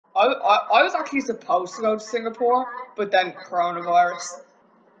I was actually supposed to go to Singapore, but then coronavirus.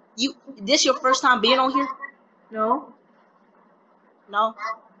 This your first time being on here? No. No.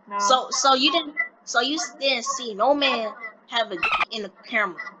 So you didn't see no man have a in the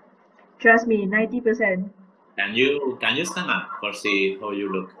camera. Trust me, 90%. Can you stand up for see how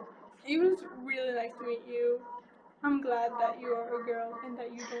you look? It was really nice to meet you. I'm glad that you are a girl and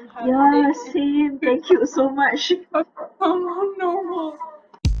that you don't have Yeah, dick. same. Thank you so much. I'm normal.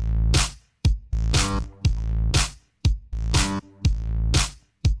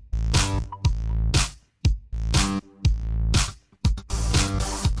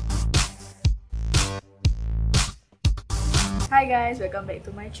 Hi guys, welcome back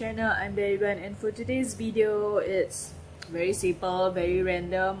to my channel. I'm Byeeee, and for today's video, it's very simple, very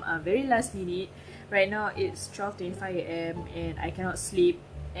random, very last minute. Right now it's 12:25 AM and I cannot sleep,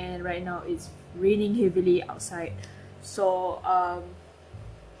 and right now it's raining heavily outside. So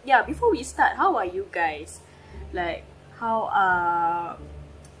yeah, before we start, how are you guys? Like how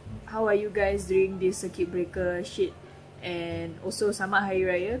are you guys during this circuit breaker shit? And also Selamat Hari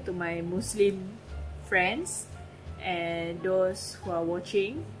Raya to my Muslim friends and those who are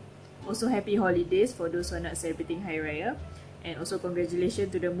watching. Also happy holidays for those who are not celebrating Hari Raya, and also congratulations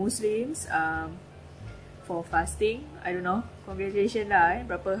to the Muslims for fasting. I don't know, congratulations lah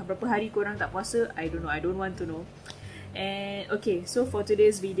berapa hari korang tak puasa, I don't know, I don't want to know. And okay, so for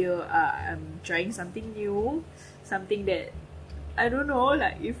today's video, I'm trying something new, something that I don't know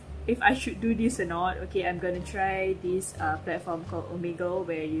like if I should do this or not. Okay, I'm gonna try this platform called Omegle,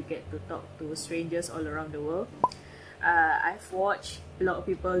 where you get to talk to strangers all around the world. I've watched a lot of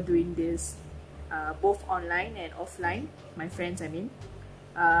people doing this, both online and offline. My friends, I mean,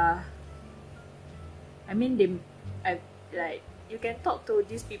 like you can talk to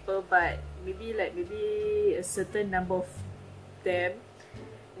these people, but maybe a certain number of them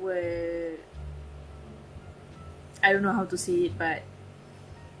will, I don't know how to say it, but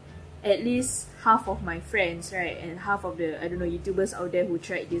at least half of my friends, right, and half of the, I don't know, YouTubers out there who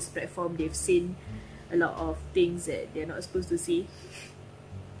tried this platform, they've seen a lot of things that they're not supposed to see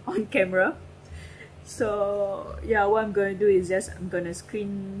on camera. So yeah, what I'm gonna do is I'm gonna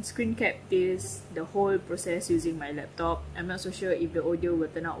screen cap the whole process using my laptop. I'm not so sure if the audio will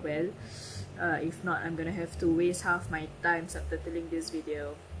turn out well. If not, I'm gonna have to waste half my time subtitling this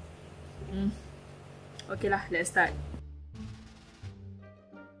video. Okay lah, let's start.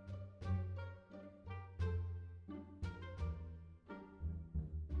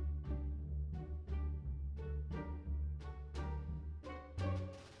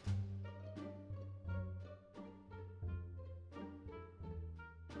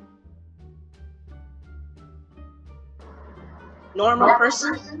 Normal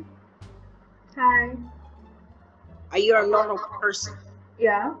person? Hi. Are you a normal person?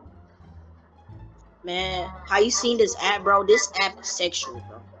 Yeah. Man, how you seen this app, bro? This app is sexual,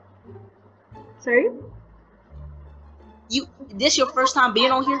 bro. Sorry? This your first time being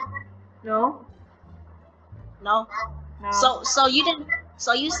on here? No. No. So you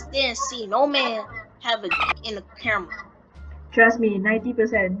didn't see no man have a in the camera. Trust me,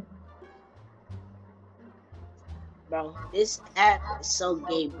 90%. Bro, this app is so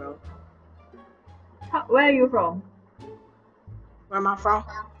gay, bro. Where are you from? Where am I from?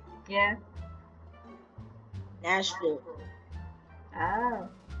 Yeah. Nashville. Ah.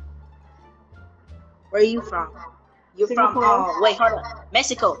 Where are you from? You're Singapore. from wait, hold on.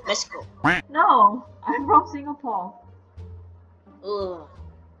 Mexico. No, I'm from Singapore. Ugh.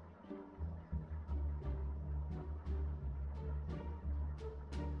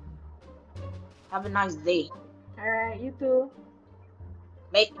 Have a nice day. Alright, you too.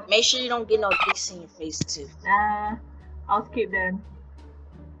 Make sure you don't get no dicks in your face too. Nah, I'll skip then.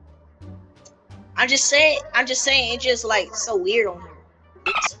 I'm just saying it's just like so weird on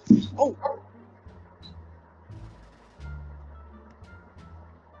here. Oh.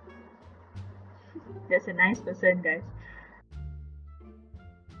 That's a nice person, guys.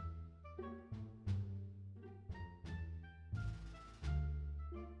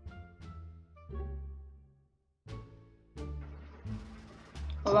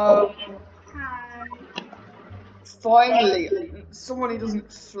 Hello. Hi. Finally, someone who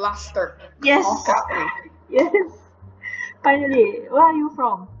doesn't flash their Yes. cock at me. Yes. Finally, where are you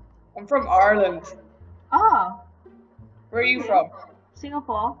from? I'm from Ireland. Ah, Where are you from?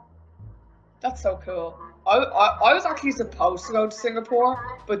 Singapore. That's so cool. I was actually supposed to go to Singapore,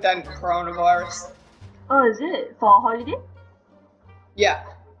 but then coronavirus. Oh, is it for holiday? Yeah.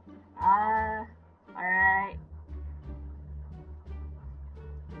 Ah, alright.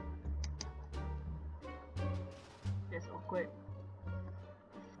 That's awkward.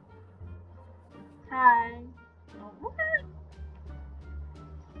 Hi. Oh, what?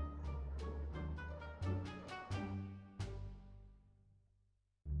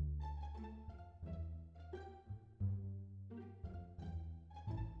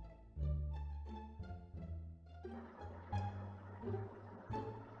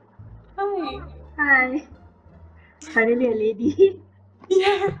 Hi. Hi. Finally a lady.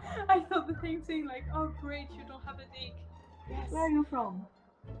 Yeah, I thought the same thing. Like, oh great, you don't have a dick. Yes. Where are you from?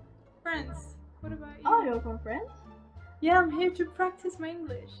 France. What about you? Oh, you're from France? Yeah, I'm here to practice my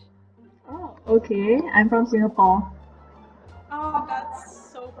English. Oh, okay. I'm from Singapore. Oh,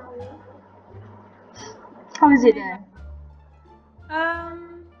 that's so cool. How is it there?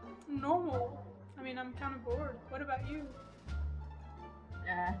 Normal. I mean, I'm kind of bored. What about you?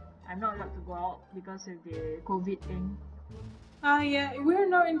 I'm not allowed to go out because of the COVID thing. Yeah, we're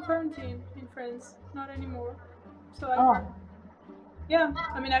not in quarantine in France. Not anymore. So Oh, yeah,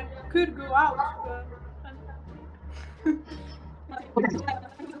 I mean, I could go out, but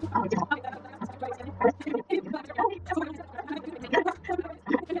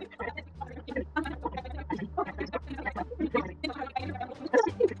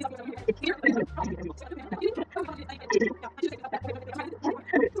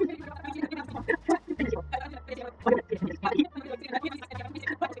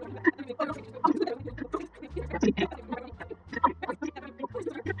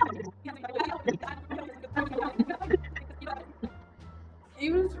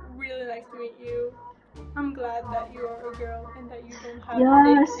it was really nice to meet you. I'm glad that you are a girl and that you don't have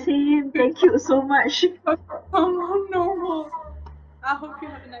yeah, a dick. same. Thank you so much. I'm normal. I hope you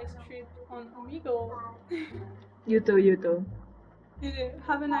have a nice trip on Omegle. You too, you too.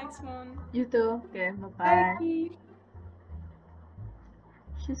 Have a nice one. You too. Okay, bye-bye. Bye.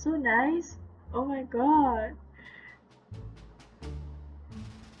 She's so nice. Oh my god.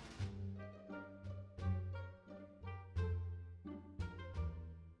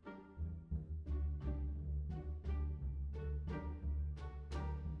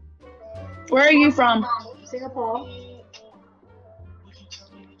 Where are you from? Singapore.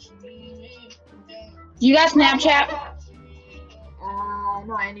 You got Snapchat?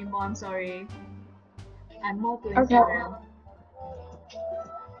 Not anymore, I'm sorry. I'm more to Okay. Instagram.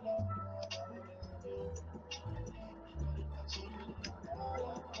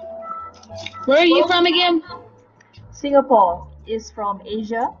 Where are you from again? Singapore is from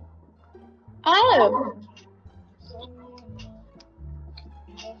Asia. Oh,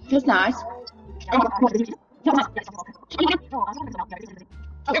 that's nice.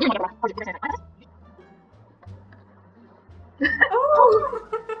 Oh!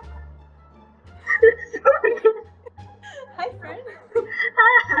 Hi, friend.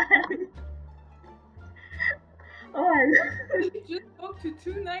 Oh my god. You just spoke to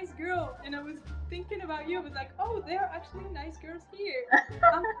two nice girls, and I was thinking about you. I was like, oh, there are actually nice girls here.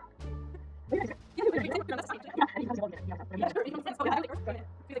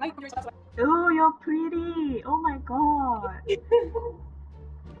 Oh, you're pretty. Oh my god.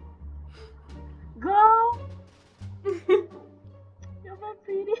 Girl, you're very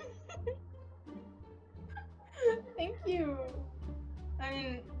pretty. Thank you. I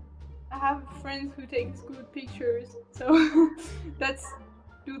mean, I have friends who take good pictures, so let's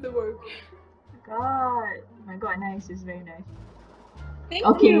do the work. God. Oh my god, nice. It's very nice. Thank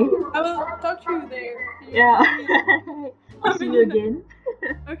Okay. you. I will talk to you there. Yeah. I'll see you again.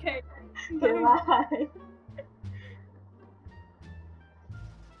 Okay. Okay, bye.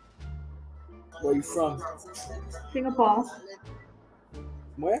 Where are you from? Singapore.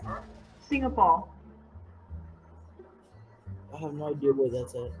 Where? Singapore. I have no idea where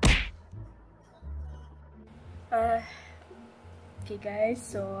that's at. Okay guys,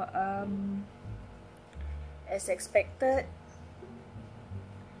 so as expected,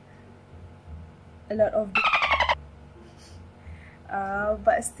 a lot of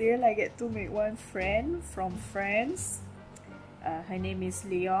but still I get to meet one friend from France. Her name is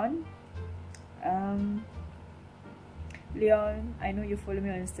Leon. Leon, I know you follow me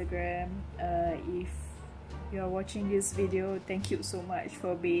on Instagram. If you are watching this video, thank you so much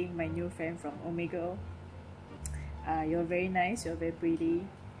for being my new friend from Omegle. You're very nice, you're very pretty,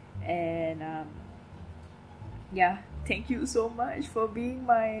 and yeah, thank you so much for being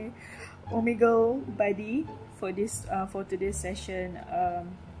my Omegle buddy for this for today's session.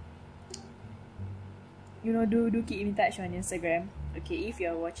 You know, do keep in touch on Instagram, okay, if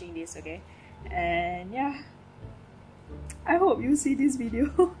you're watching this, okay? And yeah, I hope you see this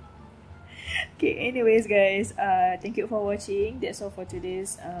video. Okay, anyways guys, thank you for watching. That's all for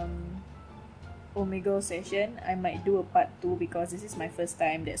today's Omegle session. I might do a part 2 because this is my first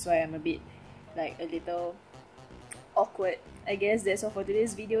time, that's why I'm a bit like a little awkward. I guess that's all for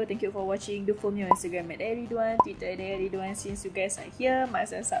today's video. Thank you for watching. Do follow me on Instagram at Ridwan, Twitter at Ridwan. Since you guys are here, might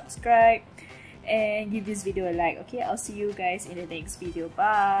as well subscribe and give this video a like. Okay, I'll see you guys in the next video.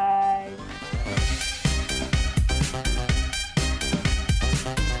 Bye.